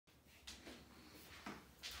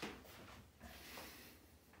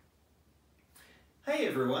Hey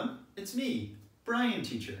everyone, it's me, Brian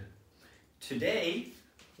Teacher. Today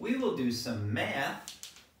we will do some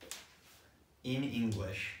math in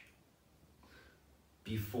English.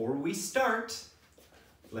 Before we start,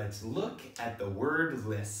 let's look at the word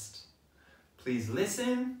list. Please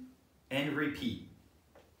listen and repeat.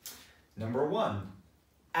 Number 1,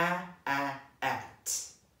 at.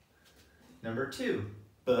 Number 2,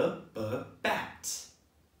 bat.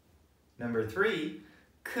 Number 3,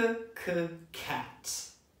 cat.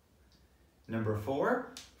 Number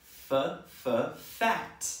 4,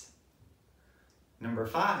 fat. Number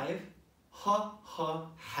 5,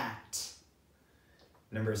 hat.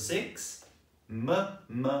 Number 6, mat.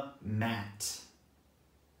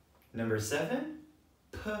 Number 7,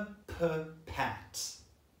 pat.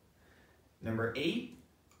 Number 8,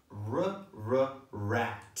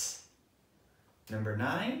 rat. Number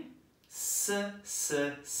 9,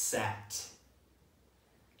 sat.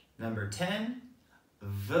 Number 10,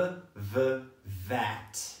 vat.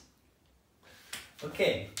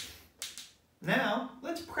 Okay, now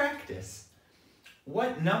let's practice.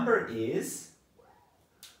 What number is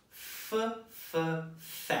fat?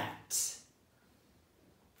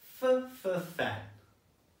 Fat.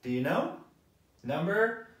 Do you know?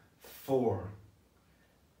 Number 4.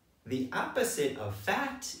 The opposite of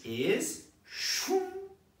fat is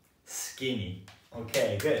skinny.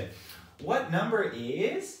 Okay, good. What number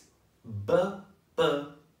is bat?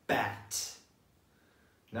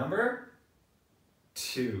 Number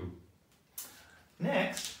 2.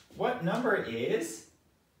 Next, what number is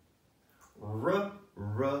rat?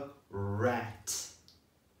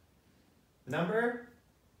 Number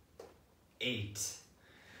 8.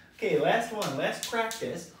 Okay, last one. Let's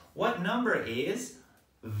practice. What number is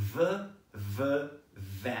vat?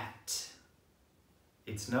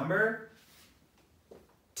 It's number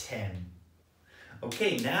 10.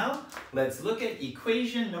 Okay, now let's look at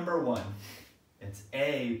equation number 1. It's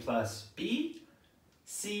A plus B,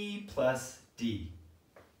 C plus D.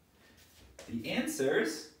 The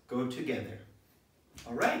answers go together.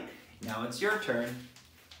 All right, now it's your turn.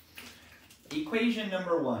 Equation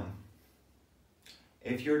number 1.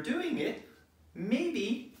 If you're doing it,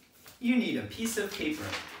 maybe you need a piece of paper.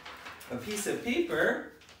 A piece of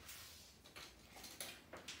paper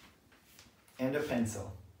and a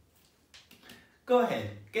pencil. Go ahead,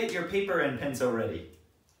 get your paper and pencil ready.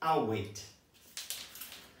 I'll wait.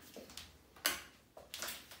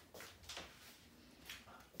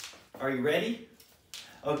 Are you ready?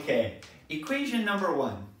 Okay, equation number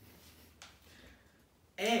 1.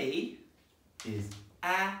 A is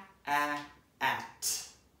at.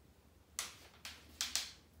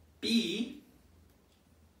 B,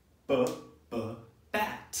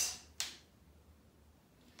 bat.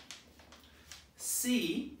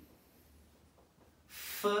 C,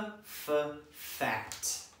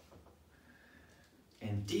 fat.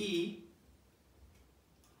 And D,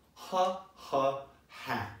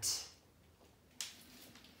 hat.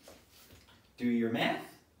 Do your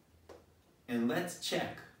math and let's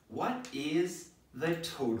check. What is the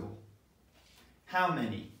total? How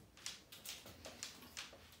many?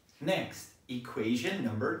 Next, equation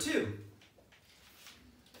number 2.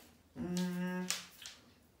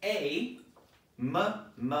 A, mat.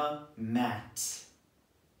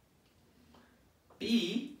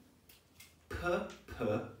 B,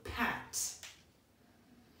 pat.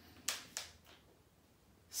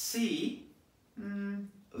 C,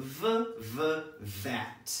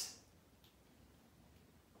 vat.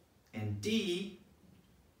 And D,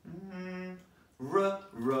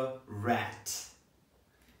 rat.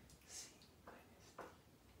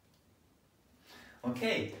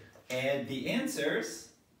 Okay, add the answers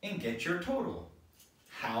and get your total.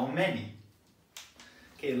 How many?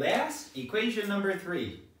 Okay, last, equation number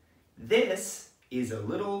 3. This is a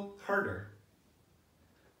little harder.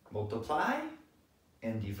 Multiply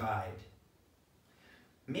and divide.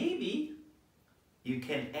 Maybe you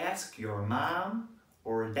can ask your mom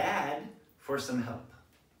or dad for some help.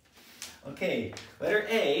 Okay, letter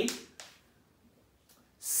A,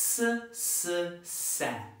 sat.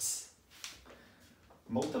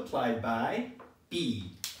 Multiplied by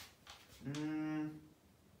B.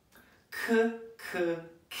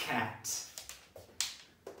 Cat.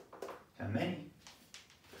 How many?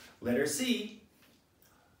 Letter C,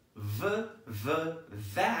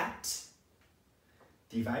 vat.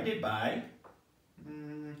 Divided by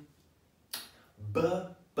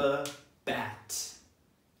bat.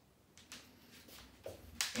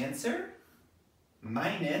 Answer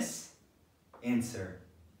minus answer.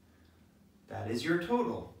 That is your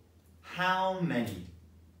total. How many?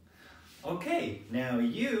 Okay, now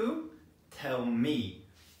you tell me.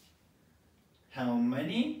 How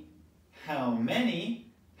many? How many?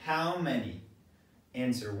 How many?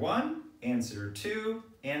 Answer 1, answer 2,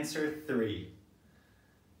 answer 3.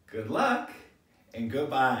 Good luck and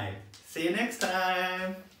goodbye. See you next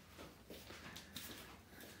time.